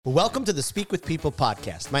Welcome to the Speak with People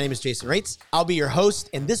podcast. My name is Jason Raitz. I'll be your host,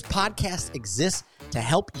 and this podcast exists to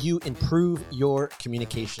help you improve your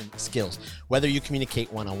communication skills. Whether you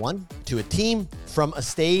communicate one-on-one, to a team, from a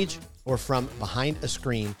stage, or from behind a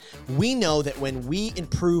screen, we know that when we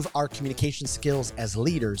improve our communication skills as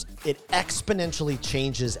leaders, it exponentially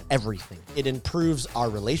changes everything. It improves our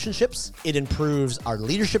relationships, it improves our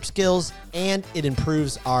leadership skills, and it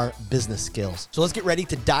improves our business skills. So let's get ready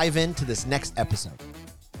to dive into this next episode.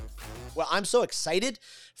 Well, I'm so excited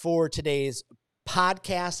for today's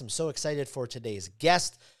podcast. I'm so excited for today's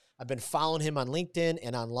guest. I've been following him on LinkedIn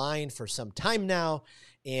and online for some time now.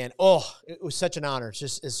 And it was such an honor.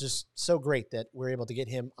 It's just so great that we're able to get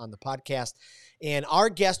him on the podcast. And our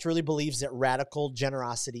guest really believes that radical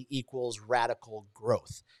generosity equals radical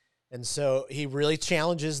growth. And so he really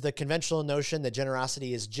challenges the conventional notion that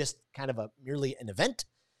generosity is just kind of merely an event.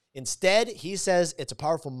 Instead, he says it's a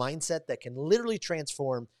powerful mindset that can literally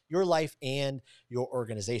transform your life and your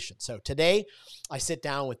organization. So today, I sit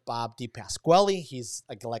down with Bob DePasquale. He's,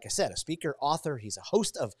 like I said, a speaker, author. He's a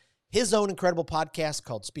host of his own incredible podcast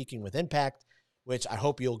called Speaking with Impact, which I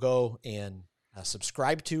hope you'll go and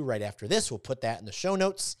subscribe to right after this. We'll put that in the show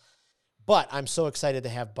notes. But I'm so excited to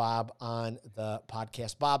have Bob on the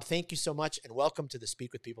podcast. Bob, thank you so much, and welcome to the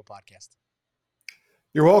Speak with People podcast.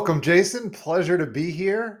 You're welcome, Jason. Pleasure to be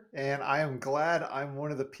here. And I am glad I'm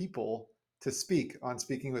one of the people to speak on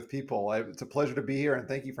Speaking with People. It's a pleasure to be here, and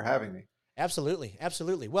thank you for having me. Absolutely.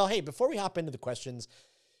 Absolutely. Well, hey, before we hop into the questions,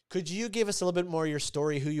 could you give us a little bit more of your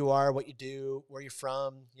story, who you are, what you do, where you're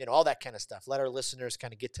from, all that kind of stuff? Let our listeners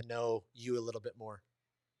kind of get to know you a little bit more.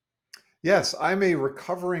 Yes, I'm a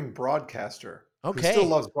recovering broadcaster who still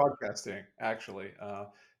loves broadcasting, actually.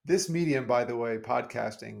 This medium, by the way,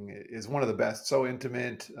 podcasting, is one of the best. So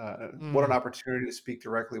intimate. What an opportunity to speak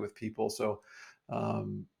directly with people. So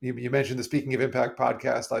you mentioned the Speaking of Impact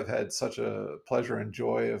podcast. I've had such a pleasure and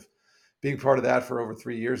joy of being part of that for over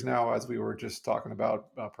 3 years now, as we were just talking about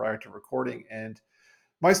prior to recording. And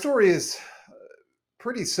my story is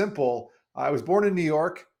pretty simple. I was born in New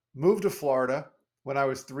York, moved to Florida when I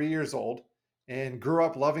was 3 years old, and grew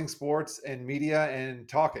up loving sports and media and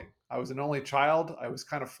talking. I was an only child. I was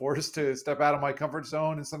kind of forced to step out of my comfort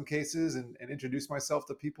zone in some cases and introduce myself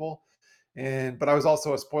to people. But I was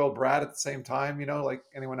also a spoiled brat at the same time, like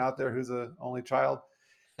anyone out there who's an only child.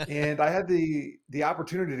 And I had the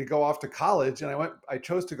opportunity to go off to college, and I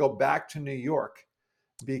chose to go back to New York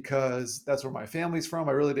because that's where my family's from.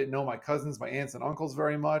 I really didn't know my cousins, my aunts and uncles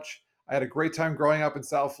very much. I had a great time growing up in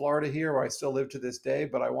South Florida here, where I still live to this day,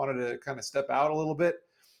 but I wanted to kind of step out a little bit.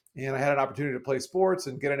 And I had an opportunity to play sports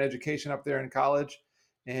and get an education up there in college.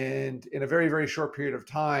 And in a very, very short period of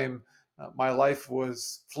time, my life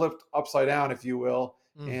was flipped upside down, if you will.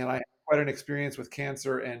 And I had quite an experience with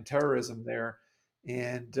cancer and terrorism there.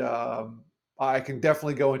 And I can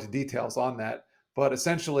definitely go into details on that. But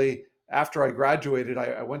essentially, after I graduated,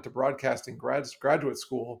 I went to broadcasting graduate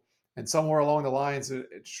school. And somewhere along the lines,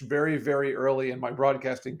 it's very, very early in my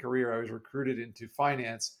broadcasting career, I was recruited into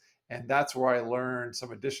finance. And that's where I learned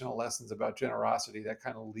some additional lessons about generosity that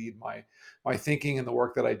kind of lead my thinking and the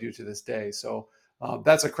work that I do to this day. So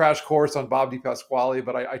that's a crash course on Bob DePasquale.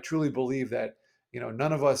 But I truly believe that,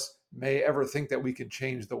 none of us may ever think that we can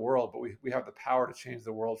change the world, but we have the power to change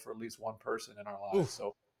the world for at least one person in our lives. Oof.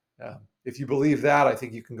 So if you believe that, I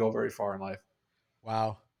think you can go very far in life.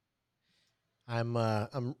 Wow. I'm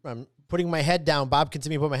putting my head down. Bob can see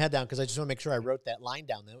me put my head down because I just want to make sure I wrote that line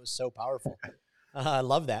down. That was so powerful. I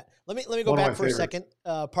love that. Let me go back for a second.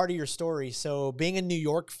 Part of your story. So being a New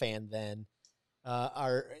York fan, then,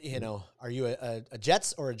 are you a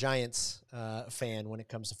Jets or a Giants fan when it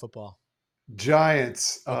comes to football?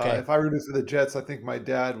 Giants. Okay. If I rooted for the Jets, I think my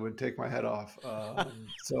dad would take my head off.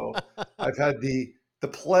 So I've had the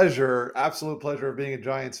absolute pleasure of being a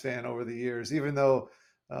Giants fan over the years, even though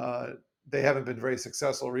they haven't been very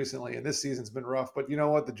successful recently, and this season's been rough. But you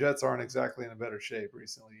know what? The Jets aren't exactly in a better shape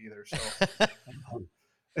recently either. So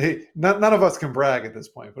hey, none of us can brag at this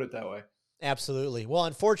point, put it that way. Absolutely. Well,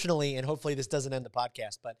 unfortunately, and hopefully this doesn't end the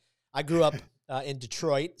podcast, but I grew up in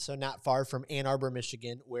Detroit, so not far from Ann Arbor,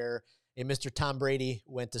 Michigan, where Mr. Tom Brady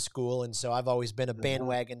went to school. And so I've always been a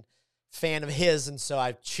bandwagon fan of his. And so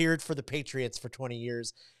I've cheered for the Patriots for 20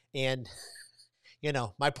 years. And,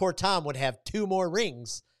 my poor Tom would have 2 more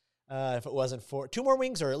rings if it wasn't for 2 more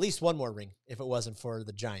rings, or at least 1 more ring if it wasn't for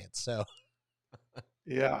the Giants. So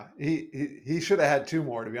yeah, he should have had 2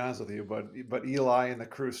 more, to be honest with you, but Eli and the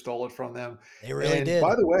crew stole it from them. They really did.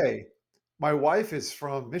 By the way, my wife is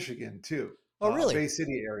from Michigan too. Oh, really? Bay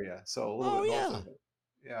City area, so a little bit north of it.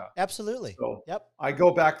 Yeah. Absolutely. So Yep. I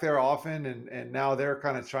go back there often, and now they're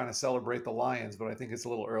kind of trying to celebrate the Lions, but I think it's a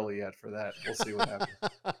little early yet for that. We'll see what happens.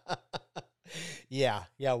 Yeah.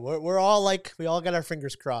 Yeah. We're all like, we all got our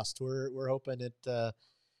fingers crossed. We're hoping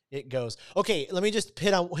it goes. Okay. Let me just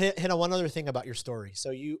hit on one other thing about your story.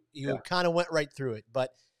 So you Yeah. kind of went right through it,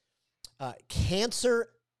 but cancer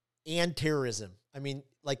and terrorism. I mean,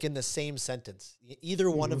 like in the same sentence.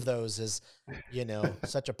 Either one of those is,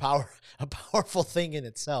 such a powerful thing in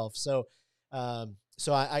itself. So,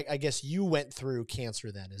 so I guess you went through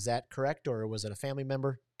cancer then. Is that correct, or was it a family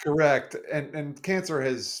member? Correct. And cancer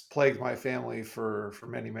has plagued my family for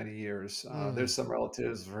many, many years. Mm. There's some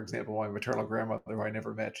relatives, for example, my maternal grandmother, who I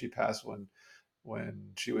never met. She passed when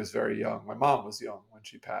she was very young. My mom was young when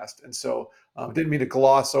she passed. And so didn't mean to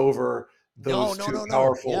gloss over No, those no, two no, no.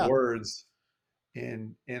 powerful Yeah, words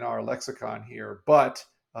in our lexicon here. But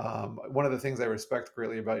one of the things I respect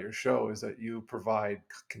greatly about your show is that you provide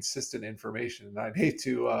consistent information. And I'd hate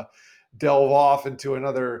to delve off into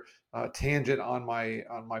another tangent on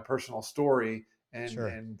my personal story sure.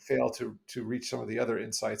 and fail to reach some of the other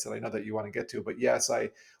insights that I know that you want to get to. But yes,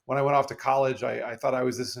 when I went off to college, I thought I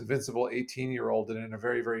was this invincible 18-year-old, and in a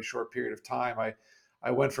very, very short period of time,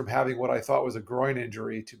 I went from having what I thought was a groin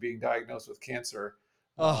injury to being diagnosed with cancer.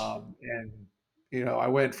 Oh, And I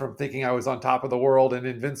went from thinking I was on top of the world and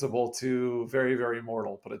invincible to very, very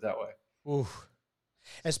mortal, put it that way. ooh.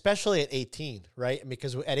 Especially at 18, right?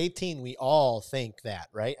 Because at 18, we all think that,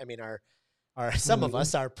 right? I mean, our some of Mhm.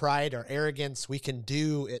 us, our pride, our arrogance, we can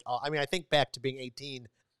do it all. I mean, I think back to being 18,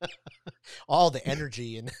 all the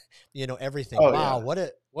energy and everything. Oh Wow,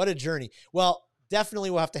 yeah. what a journey. Well, definitely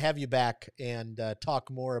we'll have to have you back and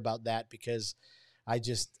talk more about that, because I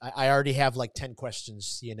already have like 10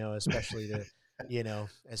 questions, especially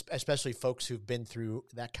especially folks who've been through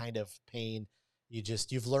that kind of pain.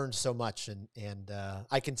 You've learned so much, and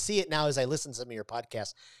I can see it now as I listen to some of your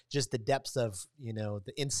podcasts, just the depths of,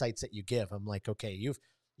 the insights that you give. I'm like, okay,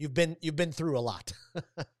 you've been through a lot.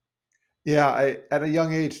 Yeah, at a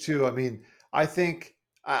young age too. I mean, I think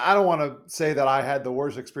I don't want to say that I had the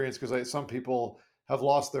worst experience, because some people have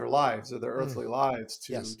lost their lives or their Mm, earthly lives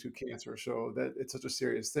to yes. cancer, so that it's such a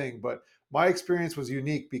serious thing. But my experience was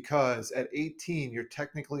unique because at 18, you're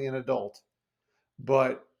technically an adult,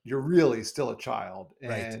 but you're really still a child.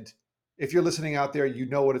 Right. And if you're listening out there, you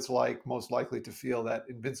know what it's like, most likely, to feel that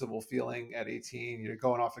invincible feeling at 18. You're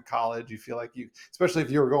going off to college. You feel like especially if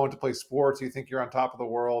you're going to play sports, you think you're on top of the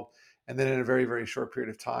world. And then in a very, very short period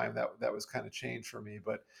of time, that was kind of changed for me.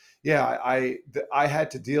 But yeah, I had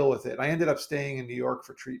to deal with it. I ended up staying in New York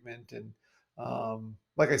for treatment. And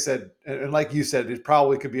like I said, and like you said, it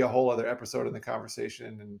probably could be a whole other episode in the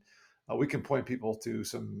conversation. And we can point people to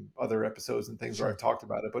some other episodes and things where I've Sure. talked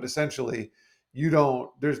about it. But essentially, you don't.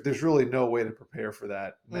 There's really no way to prepare for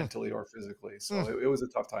that Mm, mentally or physically. So mm. it was a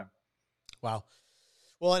tough time. Wow.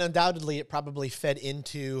 Well, and undoubtedly, it probably fed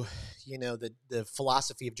into, the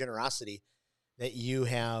philosophy of generosity that you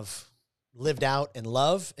have lived out and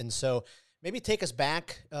love. And so, maybe take us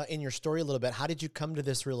back in your story a little bit. How did you come to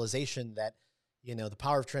this realization that, the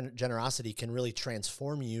power of generosity can really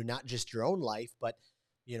transform you, not just your own life, but,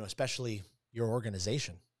 especially your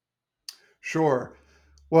organization? Sure.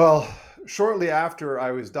 Well, shortly after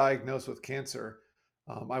I was diagnosed with cancer,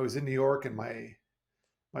 I was in New York, and my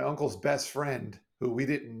uncle's best friend, who we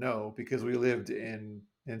didn't know because we lived in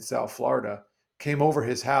South Florida, came over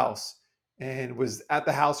his house and was at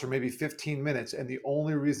the house for maybe 15 minutes. And the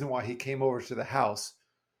only reason why he came over to the house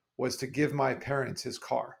was to give my parents his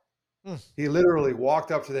car. Mm. He literally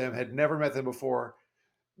walked up to them, had never met them before,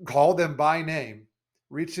 called them by name,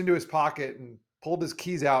 reached into his pocket and pulled his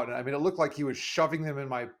keys out. And I mean, it looked like he was shoving them in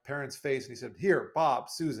my parents' face. And he said, "Here, Bob,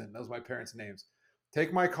 Susan, those are my parents' names.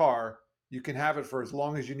 Take my car. You can have it for as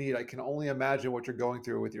long as you need. I can only imagine what you're going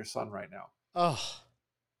through with your son right now." Oh,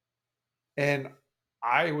 And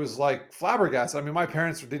I was like flabbergasted. I mean, my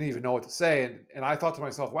parents didn't even know what to say. And I thought to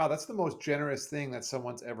myself, wow, that's the most generous thing that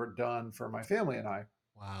someone's ever done for my family and I.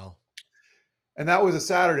 wow. And that was a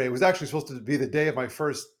Saturday. It was actually supposed to be the day of my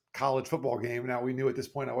first college football game. Now we knew at this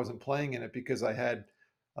point I wasn't playing in it because uh,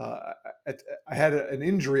 I had an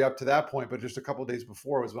injury up to that point, but just a couple of days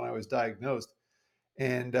before was when I was diagnosed.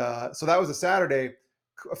 And so that was a Saturday.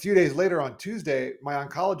 A few days later, on Tuesday, my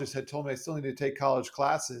oncologist had told me I still needed to take college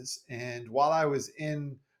classes. And while I was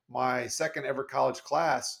in my second ever college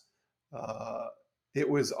class, uh, it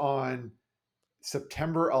was on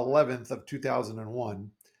September 11th of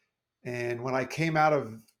 2001. And when I came out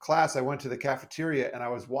of class, I went to the cafeteria and I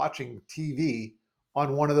was watching TV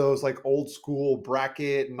on one of those like old school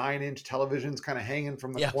bracket 9-inch televisions kind of hanging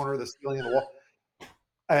from the Yep. corner of the ceiling of the wall.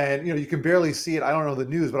 And, you can barely see it. I don't know the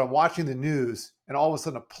news, but I'm watching the news, and all of a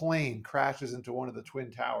sudden a plane crashes into one of the twin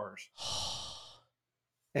towers.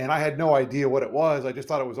 And I had no idea what it was. I just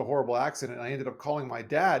thought it was a horrible accident. And I ended up calling my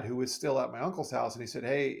dad, who was still at my uncle's house. And he said,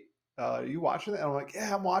 "Hey, are you watching that?" And I'm like,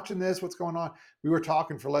 "Yeah, I'm watching this. What's going on?" We were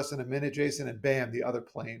talking for less than a minute, Jason, and bam, the other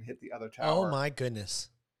plane hit the other Oh tower. my goodness.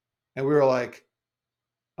 And we were like,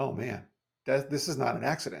 "Oh man, this is not an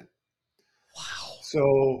accident." Wow.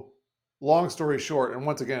 So long story short, and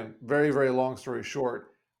once again, very, very long story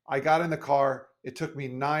short, I got in the car. It took me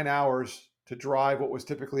 9 hours to drive what was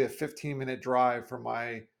typically a 15-minute drive from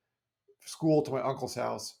my school to my uncle's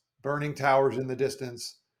house, burning towers in the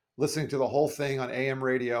distance, listening to the whole thing on AM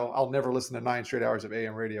radio. I'll never listen to 9 straight hours of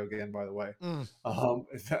AM radio again, by the way.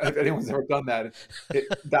 If anyone's ever done that,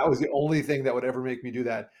 that was the only thing that would ever make me do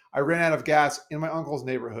that. I ran out of gas in my uncle's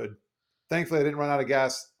neighborhood. Thankfully, I didn't run out of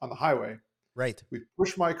gas on the highway. Right. We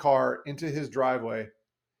pushed my car into his driveway,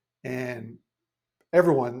 and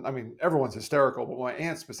everyone's hysterical, but my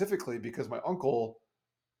aunt specifically, because my uncle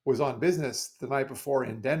was on business the night before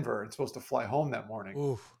in Denver and supposed to fly home that morning.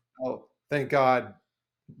 Oof. Oh, thank God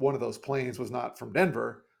one of those planes was not from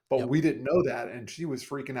Denver, but Yep. we didn't know that. And she was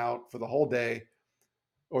freaking out for the whole day,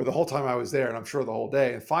 or the whole time I was there, and I'm sure the whole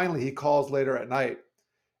day. And finally, he calls later at night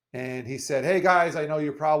and he said, "Hey guys, I know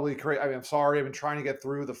you're probably crazy. I'm sorry. I've been trying to get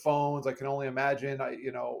through the phones. I can only imagine.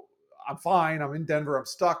 I'm fine. I'm in Denver. I'm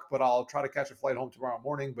stuck, but I'll try to catch a flight home tomorrow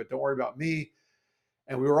morning. But don't worry about me."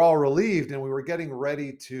 And we were all relieved, and we were getting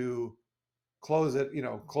ready to close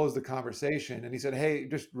the conversation. And he said, "Hey,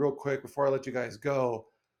 just real quick before I let you guys go,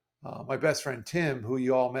 my best friend Tim, who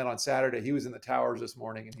you all met on Saturday, he was in the towers this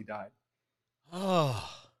morning and he died."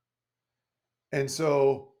 Oh. And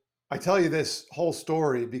so I tell you this whole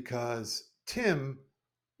story because Tim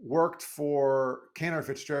worked for Cantor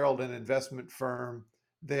Fitzgerald, an investment firm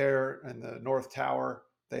there in the North Tower.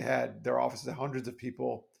 They had their offices of hundreds of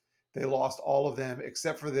people. They lost all of them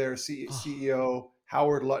except for their CEO,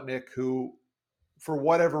 Howard Lutnick, who, for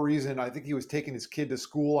whatever reason, I think he was taking his kid to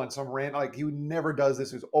school on some rant. Like, he never does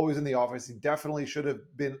this. He was always in the office. He definitely should have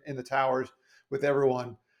been in the towers with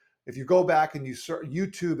everyone. If you go back and you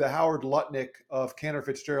YouTube the Howard Lutnick of Cantor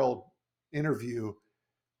Fitzgerald interview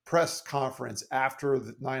press conference after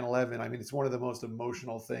the 9/11, I mean, it's one of the most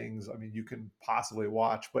emotional things, I mean, you can possibly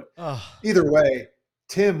watch. But either way,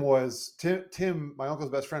 Tim, my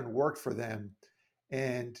uncle's best friend, worked for them,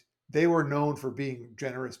 and they were known for being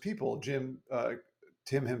generous people. Tim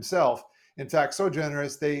himself, in fact, so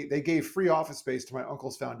generous, they gave free office space to my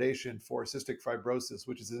uncle's foundation for cystic fibrosis,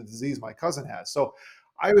 which is a disease my cousin has. So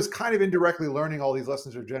I was kind of indirectly learning all these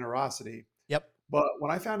lessons of generosity. Yep. But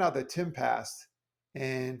when I found out that Tim passed,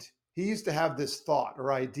 and he used to have this thought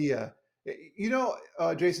or idea,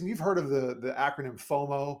 Jason, you've heard of the acronym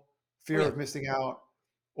FOMO, fear of missing out,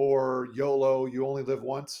 or YOLO, you only live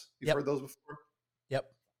once. You've heard those before? Yep.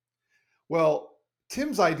 Well,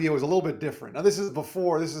 Tim's idea was a little bit different. Now, this is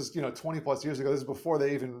 20 plus years ago. This is before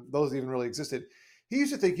those even really existed. He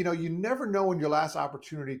used to think, you never know when your last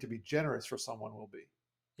opportunity to be generous for someone will be.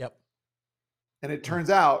 Yep. And it turns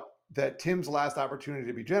out that Tim's last opportunity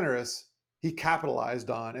to be generous, he capitalized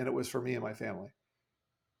on, and it was for me and my family.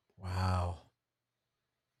 Wow.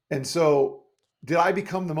 And so, did I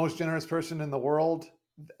become the most generous person in the world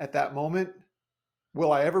at that moment?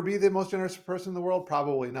 Will I ever be the most generous person in the world?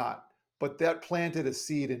 Probably not. But that planted a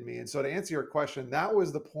seed in me. And so, to answer your question, that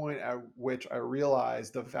was the point at which I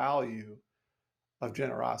realized the value of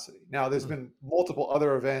generosity. Now, there's been multiple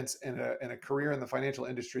other events and a career in the financial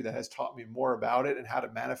industry that has taught me more about it and how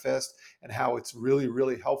to manifest, and how it's really,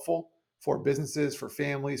 really helpful for businesses, for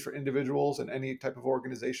families, for individuals, and any type of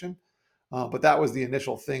organization. But that was the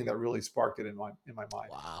initial thing that really sparked it in my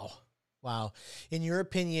mind. Wow. In your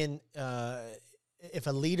opinion, if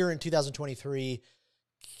a leader in 2023,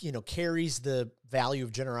 carries the value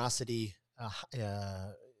of generosity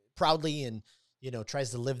proudly and,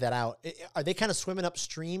 tries to live that out, are they kind of swimming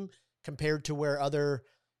upstream compared to where other,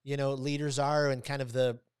 leaders are, and kind of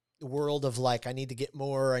the world of like, I need to get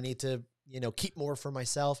more, I need to, keep more for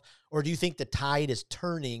myself? Or do you think the tide is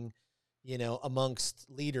turning, amongst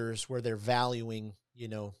leaders where they're valuing,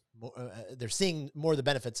 they're seeing more of the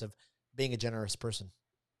benefits of being a generous person?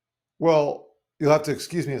 Well, you'll have to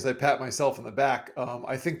excuse me as I pat myself in the back.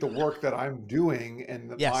 I think the work that I'm doing and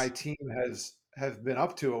that my team have been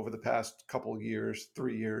up to over the past couple of years,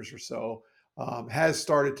 3 years or so, has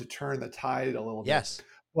started to turn the tide a little bit.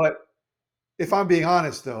 But if I'm being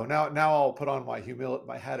honest, though, now I'll put on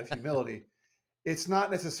my hat of humility. It's not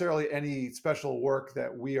necessarily any special work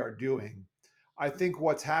that we are doing. I think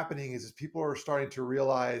what's happening is people are starting to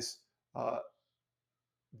realize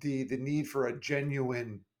the need for a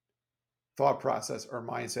genuine thought process or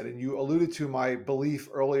mindset. And you alluded to my belief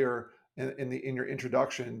earlier in your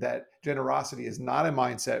introduction that generosity is not a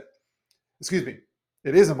mindset. Excuse me,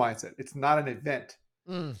 it is a mindset. It's not an event.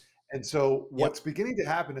 Mm. And so Yep. what's beginning to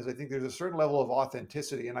happen is I think there's a certain level of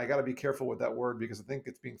authenticity, and I got to be careful with that word because I think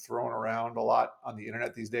it's being thrown around a lot on the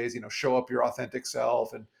internet these days. Show up your authentic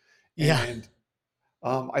self, and Yeah. and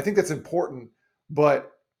I think that's important.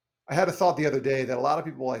 But I had a thought the other day that a lot of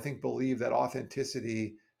people, I think, believe that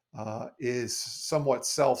authenticity is somewhat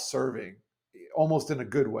self-serving, almost in a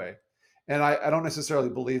good way. And I don't necessarily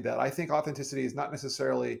believe that. I think authenticity is not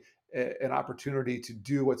necessarily an opportunity to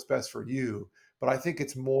do what's best for you, but I think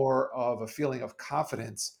it's more of a feeling of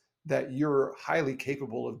confidence that you're highly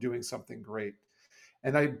capable of doing something great.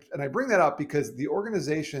 And I bring that up because the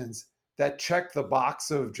organizations that check the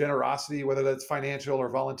box of generosity, whether that's financial or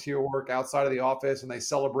volunteer work outside of the office, and they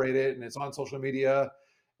celebrate it and it's on social media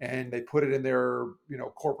and they put it in their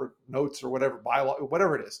corporate notes or whatever bylaw,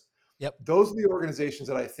 whatever it is. Yep. Those are the organizations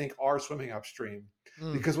that I think are swimming upstream,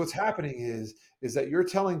 Mm. because what's happening is that you're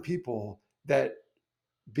telling people that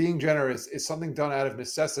being generous is something done out of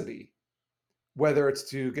necessity, whether it's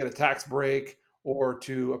to get a tax break or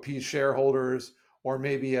to appease shareholders or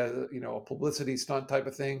maybe a publicity stunt type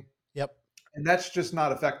of thing. Yep. And that's just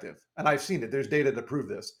not effective. And I've seen it. There's data to prove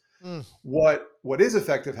this. Mm. What is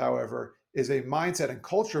effective, however, is a mindset and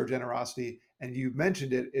culture of generosity. And you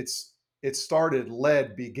mentioned it. It started,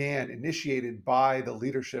 led, began, initiated by the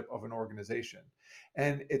leadership of an organization.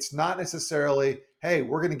 And it's not necessarily, hey,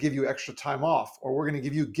 we're going to give you extra time off, or we're going to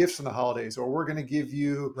give you gifts in the holidays, or we're going to give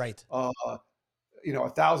you Right.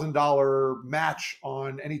 $1,000 match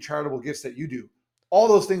on any charitable gifts that you do. All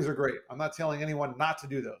those things are great. I'm not telling anyone not to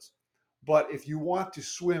do those. But if you want to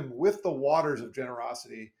swim with the waters of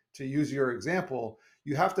generosity, to use your example,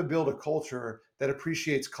 you have to build a culture that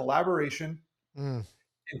appreciates collaboration, Mm.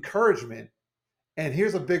 encouragement, and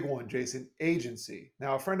here's a big one, Jason: agency.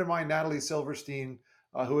 Now, a friend of mine, Natalie Silverstein,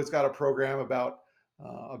 who has got a program about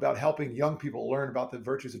helping young people learn about the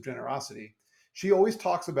virtues of generosity, she always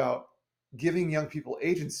talks about giving young people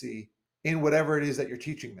agency in whatever it is that you're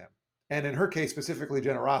teaching them. And in her case, specifically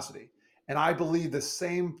generosity. And I believe the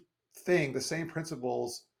same thing, the same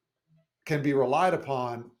principles can be relied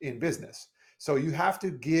upon in business. So you have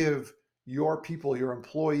to give your people, your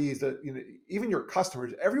employees, even your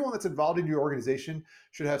customers, everyone that's involved in your organization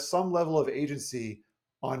should have some level of agency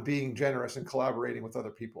on being generous and collaborating with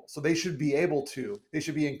other people. So they should be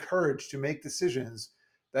encouraged to make decisions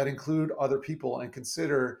that include other people and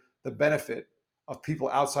consider the benefit of people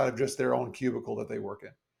outside of just their own cubicle that they work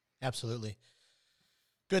in. Absolutely.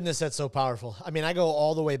 Goodness, that's so powerful. I mean, I go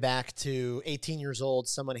all the way back to 18 years old.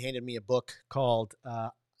 Someone handed me a book called,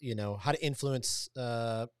 How to Influence.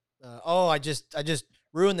 I just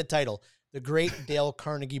ruined the title. The great Dale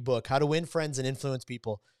Carnegie book, How to Win Friends and Influence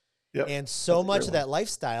People. Yep, And so that's a much great of one. that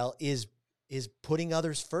lifestyle is putting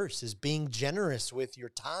others first, is being generous with your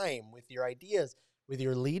time, with your ideas, with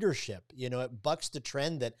your leadership. It bucks the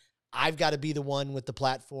trend that I've got to be the one with the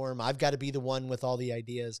platform. I've got to be the one with all the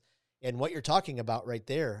ideas. And what you're talking about right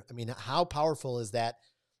there, I mean, how powerful is that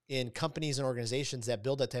in companies and organizations that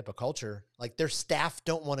build that type of culture? Like, their staff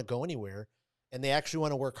don't want to go anywhere, and they actually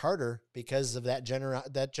want to work harder because of that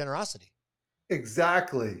generosity.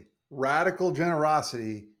 Exactly. Radical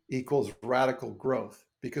generosity equals radical growth,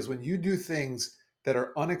 because when you do things that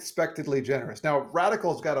are unexpectedly generous. Now,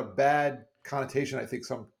 radical's got a bad connotation, I think,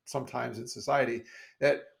 sometimes in society,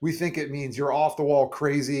 that we think it means you're off the wall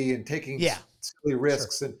crazy and taking Yeah, silly sure.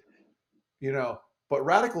 risks, and you know, but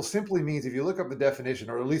radical simply means, if you look up the definition,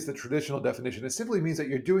 or at least the traditional definition, it simply means that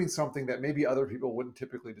you're doing something that maybe other people wouldn't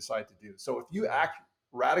typically decide to do. So if you act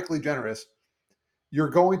radically generous, you're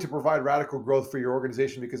going to provide radical growth for your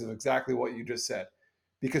organization because of exactly what you just said.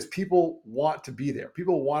 Because people want to be there,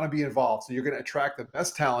 people want to be involved. So you're going to attract the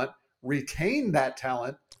best talent, retain that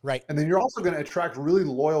talent, Right. and then you're also going to attract really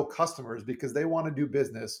loyal customers because they want to do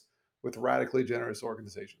business with radically generous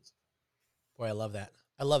organizations. Boy, I love that.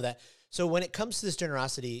 I love that. So when it comes to this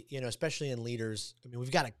generosity, especially in leaders, I mean,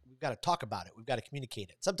 we've got to talk about it. We've got to communicate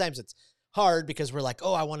it. Sometimes it's hard because we're like,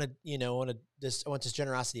 oh, I want this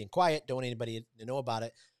generosity in quiet. Don't want anybody to know about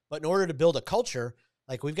it. But in order to build a culture,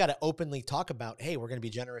 like, we've got to openly talk about, hey, we're going to be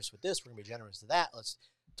generous with this. We're going to be generous with that. Let's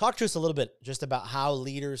talk to us a little bit just about how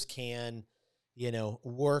leaders can,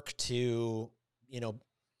 work to,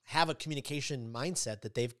 have a communication mindset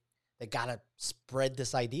that they got to spread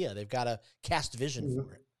this idea. They've got to cast vision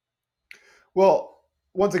for it. Well,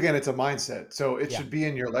 once again, it's a mindset. So it Yeah. should be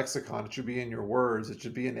in your lexicon. It should be in your words. It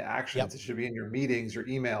should be in the actions. Yep. It should be in your meetings, your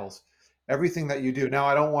emails, everything that you do. Now,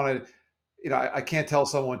 I don't want to, I can't tell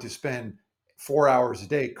someone to spend 4 hours a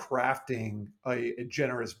day crafting a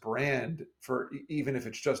generous brand for even if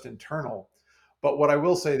it's just internal. But what I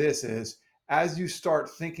will say this is, as you start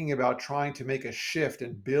thinking about trying to make a shift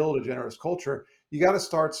and build a generous culture, you got to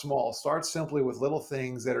start small. Start simply with little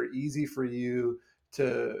things that are easy for you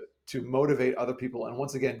to motivate other people, and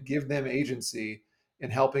once again, give them agency in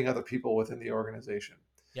helping other people within the organization.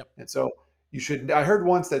 Yep. And so you should. I heard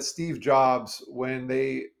once that Steve Jobs, when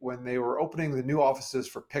they were opening the new offices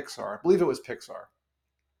for Pixar, I believe it was Pixar,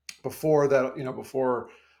 before that, before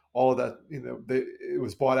all of that, it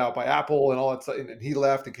was bought out by Apple and all that stuff, and he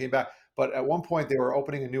left and came back. But at one point, they were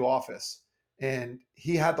opening a new office, and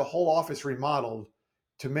he had the whole office remodeled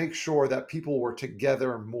to make sure that people were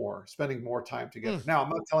together more, spending more time together. Now, I'm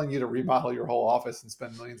not telling you to remodel your whole office and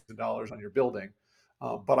spend millions of dollars on your building,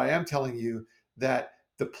 but I am telling you that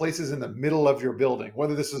the places in the middle of your building,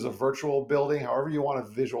 whether this is a virtual building, however you want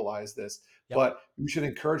to visualize this, Yep. but you should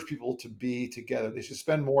encourage people to be together. They should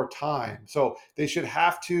spend more time. So they should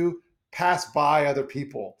have to pass by other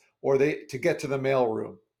people, or to get to the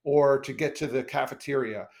mailroom, or to get to the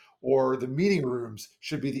cafeteria, or the meeting rooms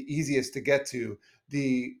should be the easiest to get to.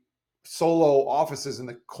 The solo offices in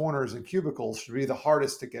the corners and cubicles should be the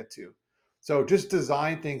hardest to get to. So just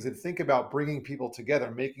design things and think about bringing people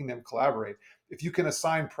together, making them collaborate. If you can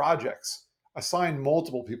assign projects, assign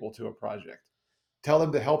multiple people to a project, tell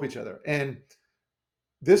them to help each other. And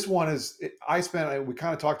this one is, we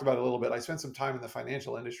kind of talked about it a little bit. I spent some time in the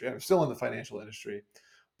financial industry. I'm still in the financial industry.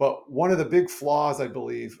 But one of the big flaws, I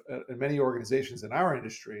believe, in many organizations in our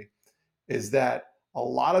industry is that a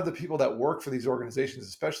lot of the people that work for these organizations,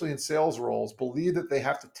 especially in sales roles, believe that they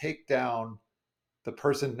have to take down the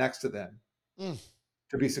person next to them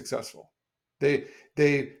to be successful. They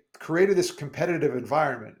created this competitive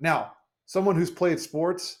environment. Now, someone who's played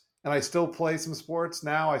sports, and I still play some sports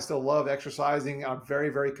now. I still love exercising. I'm very,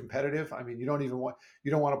 very competitive. I mean, you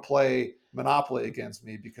don't want to play Monopoly against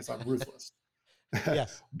me because I'm ruthless.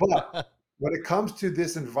 Yes. But when it comes to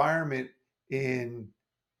this environment in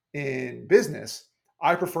business,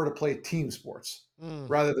 I prefer to play team sports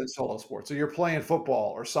rather than solo sports. So you're playing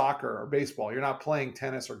football or soccer or baseball. You're not playing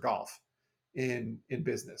tennis or golf in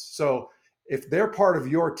business. So if they're part of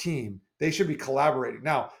your team, they should be collaborating.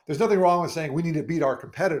 Now, there's nothing wrong with saying we need to beat our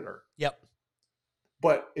competitor. Yep.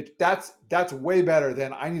 But that's way better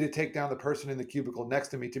than I need to take down the person in the cubicle next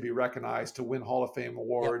to me to be recognized, to win Hall of Fame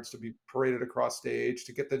awards, to be paraded across stage,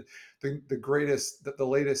 to get the greatest, the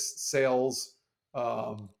latest sales,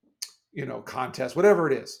 contest,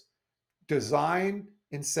 whatever it is. Design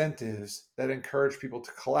incentives that encourage people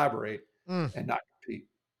to collaborate and not compete.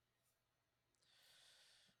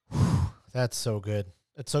 That's so good.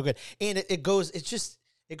 It's so good. And it goes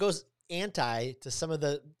anti to some of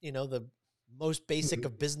the most basic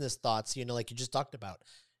of business thoughts, like you just talked about,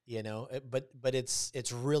 but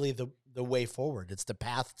it's really the way forward. It's the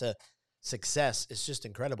path to success. It's just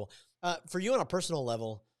incredible. For you on a personal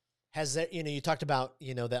level, has that, you talked about,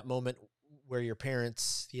 that moment where your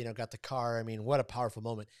parents, got the car. I mean, what a powerful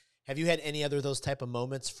moment. Have you had any other of those type of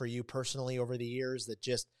moments for you personally over the years that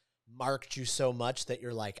just marked you so much that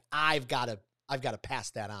you're like, I've got to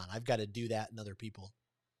pass that on. I've got to do that in other people?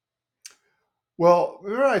 Well,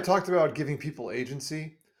 remember I talked about giving people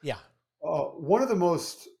agency? Yeah. One of the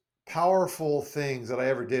most powerful things that I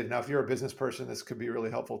ever did. Now, if you're a business person, this could be really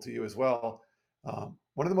helpful to you as well.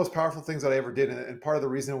 One of the most powerful things that I ever did, and part of the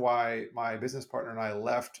reason why my business partner and I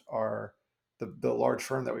left the large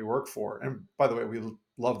firm that we work for. And by the way, we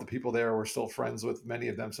love the people there. We're still friends with many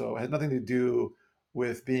of them. So it had nothing to do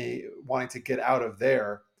with wanting to get out of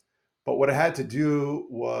there. But what it had to do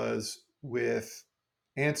was with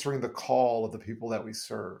answering the call of the people that we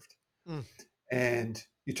served. And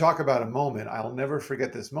you talk about a moment, I'll never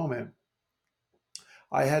forget this moment.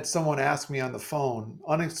 I had someone ask me on the phone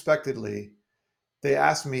unexpectedly. They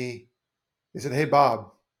said, "Hey,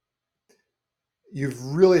 Bob, you've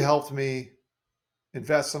really helped me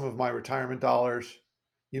invest some of my retirement dollars.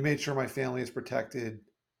 You made sure my family is protected.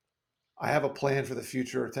 I have a plan for the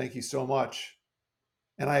future. Thank you so much."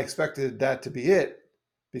 And I expected that to be it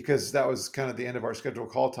because that was kind of the end of our scheduled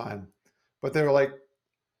call time. But they were like,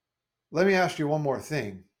 "Let me ask you one more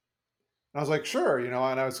thing." And I was like, "Sure," and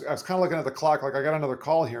I was kind of looking at the clock, like I got another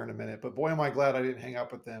call here in a minute. But boy, am I glad I didn't hang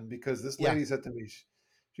up with them, because this Yeah. lady said to me,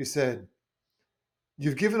 she said,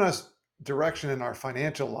 "You've given us direction in our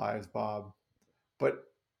financial lives, Bob,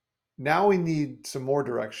 but now we need some more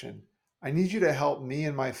direction. I need you to help me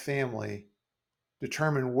and my family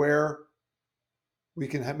determine where we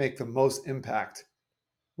can make the most impact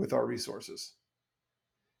with our resources."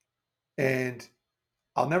 And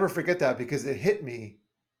I'll never forget that, because it hit me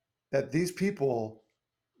that these people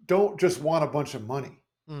don't just want a bunch of money,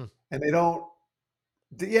 and they don't.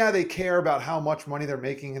 Yeah, they care about how much money they're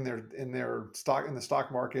making in their stock in the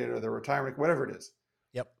stock market or their retirement, whatever it is.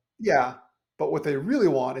 Yep. Yeah, but what they really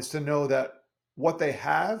want is to know that what they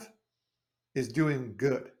have is doing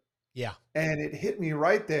good. Yeah. And it hit me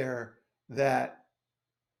right there that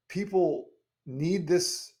people need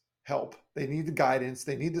this help. They need the guidance.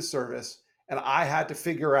 They need the service. And I had to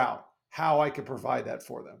figure out how I could provide that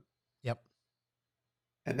for them. Yep.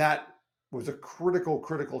 And that was a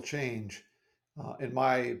critical change in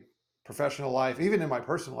my professional life, even in my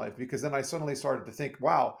personal life, because then I suddenly started to think,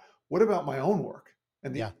 wow, what about my own work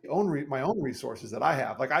and my own resources that I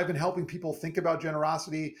have? Like, I've been helping people think about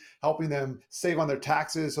generosity, helping them save on their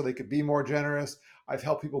taxes so they could be more generous. I've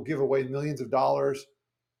helped people give away millions of dollars.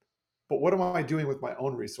 But what am I doing with my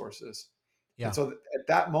own resources? Yeah. And so at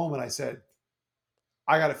that moment, I said,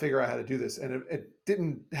 I got to figure out how to do this. And it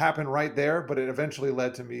didn't happen right there, but it eventually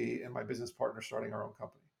led to me and my business partner starting our own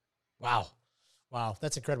company. Wow. Wow.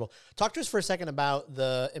 That's incredible. Talk to us for a second about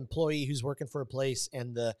the employee who's working for a place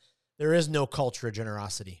and there is no culture of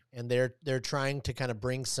generosity, and they're trying to kind of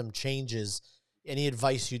bring some changes. Any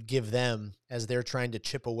advice you'd give them as they're trying to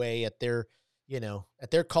chip away at their, at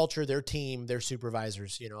their culture, their team, their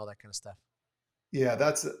supervisors, all that kind of stuff? Yeah,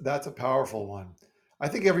 that's a powerful one. I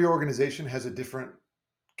think every organization has a different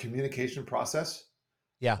communication process.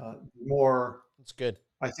 Yeah. That's good.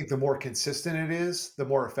 I think the more consistent it is, the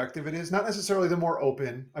more effective it is. Not necessarily the more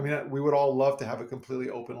open. I mean, we would all love to have a completely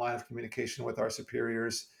open line of communication with our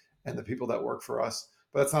superiors and the people that work for us,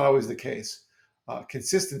 but that's not always the case.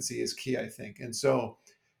 Consistency is key, I think. And so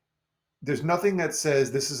there's nothing that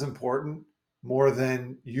says this is important more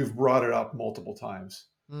than you've brought it up multiple times.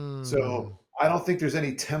 So I don't think there's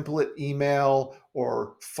any template email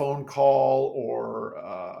or phone call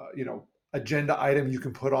or agenda item you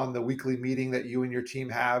can put on the weekly meeting that you and your team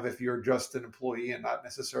have if you're just an employee and not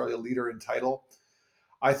necessarily a leader in title.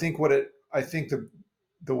 I think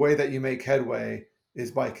the way that you make headway is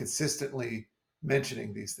by consistently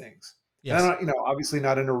mentioning these things. Yes. And obviously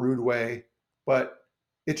not in a rude way, but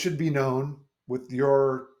it should be known with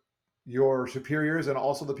your superiors and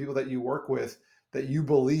also the people that you work with that you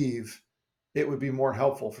believe it would be more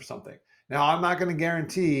helpful for something. Now, I'm not going to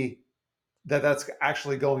guarantee that that's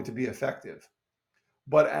actually going to be effective,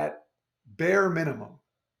 but at bare minimum,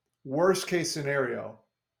 worst case scenario,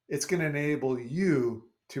 it's going to enable you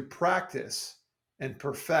to practice and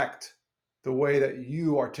perfect the way that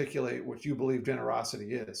you articulate what you believe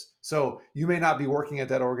generosity is. So you may not be working at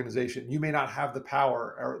that organization. You may not have the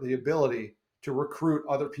power or the ability to recruit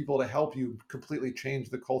other people to help you completely change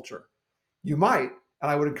the culture. You might, and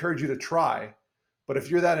I would encourage you to try. But if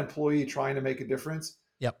you're that employee trying to make a difference,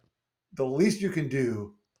 the least you can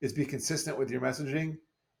do is be consistent with your messaging,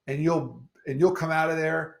 and you'll come out of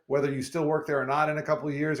there, whether you still work there or not in a couple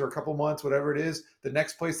of years or a couple of months, whatever it is, the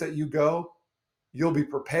next place that you go, you'll be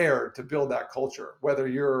prepared to build that culture, whether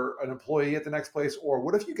you're an employee at the next place or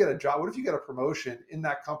what if you get a job, what if you get a promotion in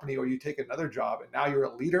that company or you take another job and now you're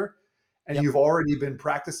a leader and you've already been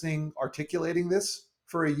practicing articulating this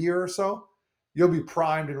for a year or so, you'll be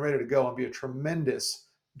primed and ready to go and be a tremendous,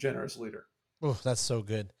 generous leader. Oh, that's so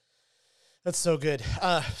good. That's so good.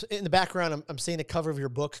 In the background, I'm seeing the cover of your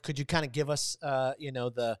book. Could you kind of give us,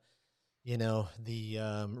 the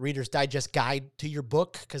Reader's Digest guide to your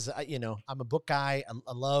book? Because I'm a book guy.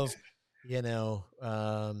 I love,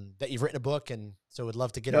 that you've written a book, and so would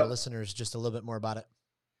love to get our listeners just a little bit more about it.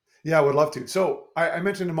 Yeah, I would love to. So I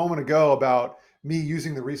mentioned a moment ago about me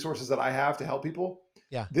using the resources that I have to help people.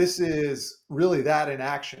 Yeah, this is really that in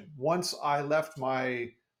action. Once I left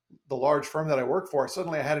the large firm that I work for,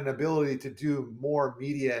 suddenly I had an ability to do more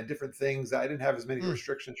media and different things. I didn't have as many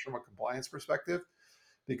restrictions from a compliance perspective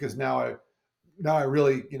because now I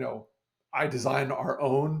really, I design our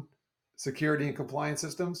own security and compliance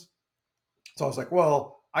systems. So I was like,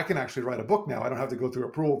 well, I can actually write a book now. I don't have to go through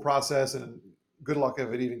approval process, and good luck if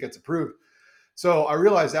it even gets approved. So I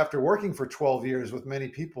realized after working for 12 years with many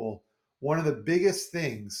people, one of the biggest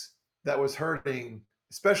things that was hurting,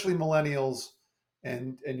 especially millennials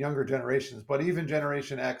and younger generations, but even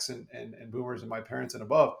Generation X and boomers and my parents and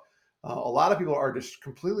above, a lot of people are just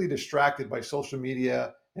completely distracted by social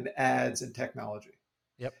media and ads and technology.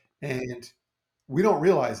 Yep. And we don't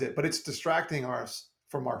realize it, but it's distracting us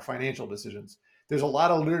from our financial decisions. There's a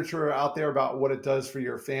lot of literature out there about what it does for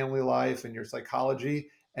your family life and your psychology,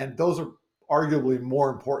 and those are arguably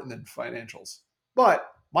more important than financials.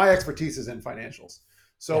 But my expertise is in financials.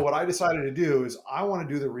 So what I decided to do is I want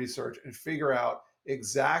to do the research and figure out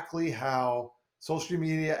exactly how social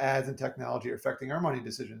media ads and technology are affecting our money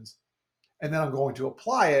decisions. And then I'm going to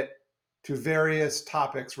apply it to various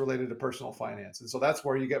topics related to personal finance. And so that's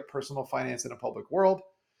where you get personal finance in a public world.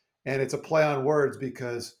 And it's a play on words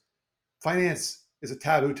because finance is a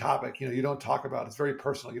taboo topic. You don't talk about it. It's very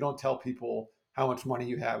personal. You don't tell people how much money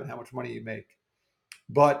you have and how much money you make.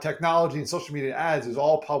 But technology and social media ads is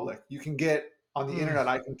all public. You can get on the internet.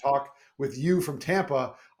 I can talk with you from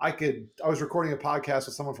Tampa. I was recording a podcast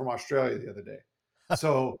with someone from Australia the other day.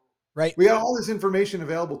 So right. We got all this information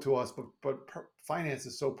available to us, but finance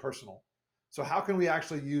is so personal. So how can we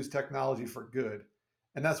actually use technology for good?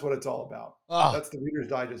 And that's what it's all about. Oh. That's the Reader's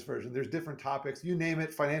Digest version. There's different topics. You name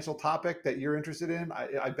it, financial topic that you're interested in.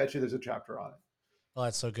 I bet you there's a chapter on it. Oh,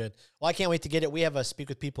 that's so good. Well, I can't wait to get it. We have a Speak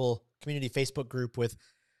with People community Facebook group with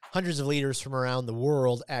hundreds of leaders from around the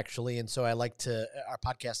world, actually. And so I like to, our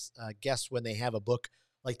podcast guests, when they have a book,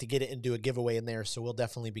 like to get it and do a giveaway in there. So we'll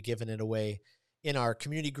definitely be giving it away in our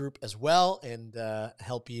community group as well, and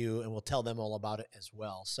help you, and we'll tell them all about it as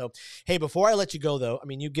well. So, hey, before I let you go, though, I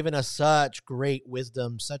mean, you've given us such great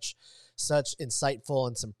wisdom, such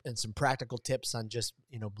insightful and some practical tips on just,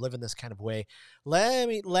 living this kind of way.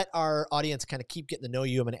 Let our audience kind of keep getting to know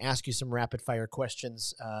you. I'm going to ask you some rapid fire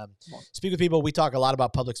questions. Speak with People. We talk a lot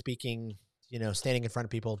about public speaking, standing in front of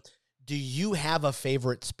people. Do you have a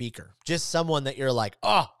favorite speaker? Just someone that you're like,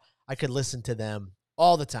 oh, I could listen to them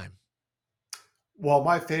all the time. Well,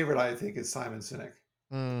 my favorite, I think, is Simon Sinek.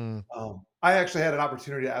 I actually had an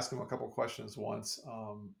opportunity to ask him a couple of questions once.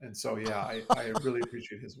 And so, yeah, I really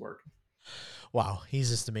appreciate his work. Wow.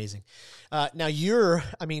 He's just amazing. Now I'm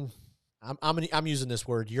using this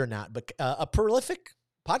word, you're not, but a prolific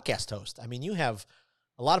podcast host. I mean, you have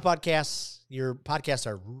a lot of podcasts. Your podcasts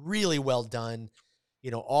are really well done.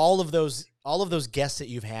 All of those guests that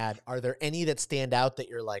you've had, are there any that stand out that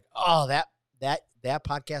you're like, oh, that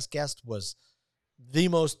podcast guest was the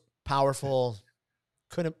most powerful?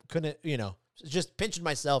 Couldn't, just pinching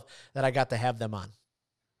myself that I got to have them on.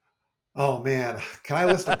 Oh man, can I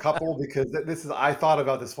list a couple? Because I thought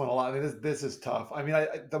about this one a lot. I mean, this is tough. I mean,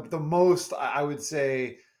 the most I would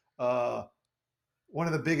say, one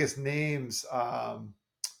of the biggest names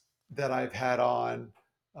that I've had on.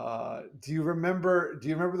 Do you remember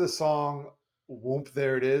the song "Whoop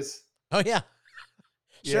There It Is"? Oh yeah,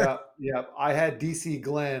 sure. Yeah. I had DC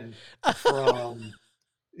Glenn from.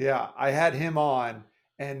 Yeah, I had him on,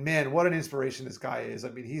 and man, what an inspiration this guy is.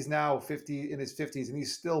 I mean, he's now in his 50s, and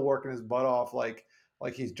he's still working his butt off, like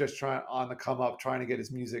he's just trying on the come up, trying to get his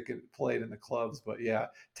music played in the clubs. But yeah,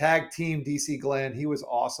 tag team DC Glenn, he was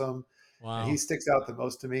awesome. Wow, and he sticks out the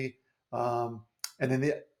most to me. And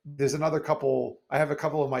then there's another couple. I have a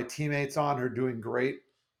couple of my teammates on who are doing great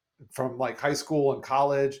from like high school and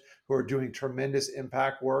college, who are doing tremendous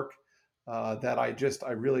impact work. That I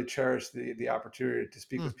really cherish the opportunity to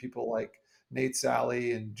speak with people like Nate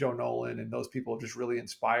Sally and Joe Nolan, and those people just really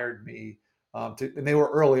inspired me. And they were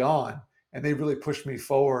early on, and they really pushed me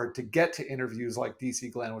forward to get to interviews like DC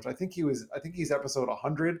Glenn, which I think he's episode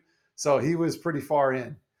 100, so he was pretty far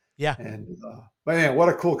in. Yeah. And but man, what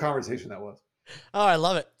a cool conversation that was. Oh, I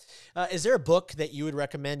love it. Is there a book that you would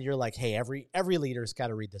recommend? You're like, hey, every leader's got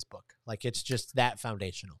to read this book. Like, it's just that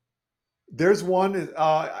foundational. There's one.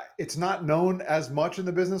 It's not known as much in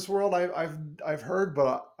the business world. I've heard,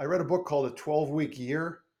 but I read a book called A 12-Week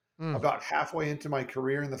Year about halfway into my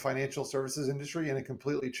career in the financial services industry, and it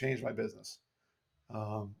completely changed my business.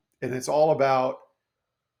 And it's all about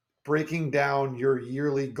breaking down your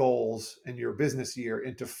yearly goals and your business year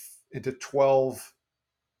into 4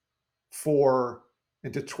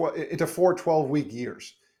 12-week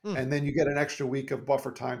years. And then you get an extra week of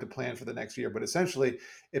buffer time to plan for the next year. But essentially,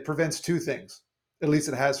 it prevents two things. At least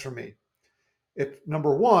it has for me.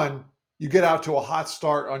 Number one, you get out to a hot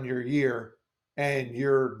start on your year and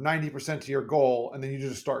you're 90% to your goal, and then you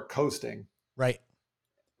just start coasting. Right.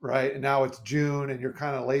 And now it's June and you're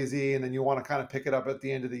kind of lazy, and then you want to kind of pick it up at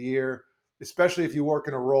the end of the year, especially if you work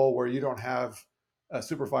in a role where you don't have a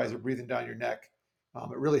supervisor breathing down your neck.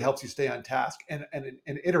 It really helps you stay on task and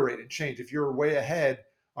iterate and change. If you're way ahead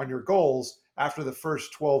on your goals, after the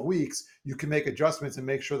first 12 weeks, you can make adjustments and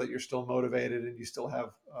make sure that you're still motivated and you still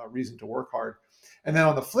have reason to work hard. And then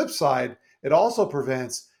on the flip side, it also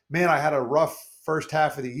prevents, man, I had a rough first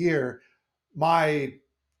half of the year. My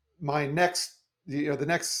next,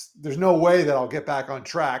 there's no way that I'll get back on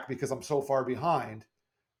track because I'm so far behind.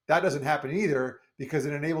 That doesn't happen either, because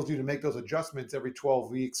it enables you to make those adjustments every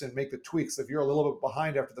 12 weeks and make the tweaks. If you're a little bit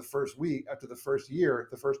behind after the first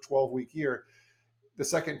 12-week year, the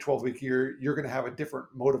second 12-week year, you're going to have a different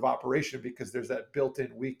mode of operation because there's that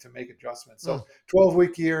built-in week to make adjustments. So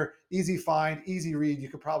 12-week year, easy find, easy read. You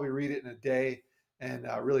could probably read it in a day and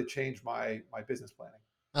really change my business planning.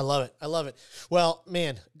 I love it. I love it. Well,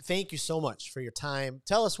 man, thank you so much for your time.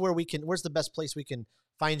 Tell us where's the best place we can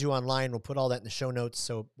find you online. We'll put all that in the show notes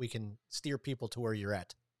so we can steer people to where you're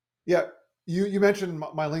at. Yeah. You mentioned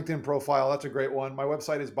my LinkedIn profile. That's a great one. My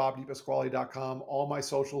website is bobdepasquale.com. All my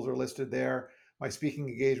socials are listed there, my speaking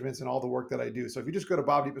engagements and all the work that I do. So if you just go to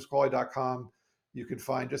bobdepasquale.com, you can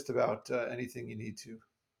find just about anything you need to.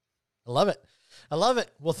 I love it. I love it.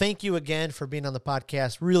 Well, thank you again for being on the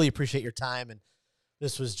podcast. Really appreciate your time. And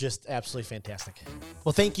this was just absolutely fantastic.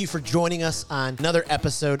 Well, thank you for joining us on another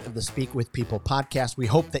episode of the Speak with People podcast. We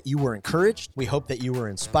hope that you were encouraged. We hope that you were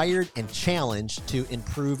inspired and challenged to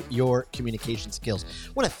improve your communication skills.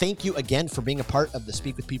 I want to thank you again for being a part of the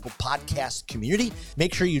Speak with People podcast community.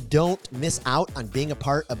 Make sure you don't miss out on being a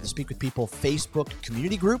part of the Speak with People Facebook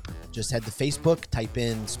community group. Just head to Facebook, type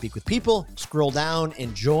in Speak with People, scroll down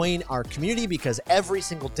and join our community, because every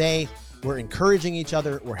single day, we're encouraging each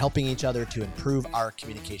other. We're helping each other to improve our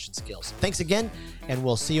communication skills. Thanks again, and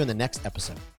we'll see you in the next episode.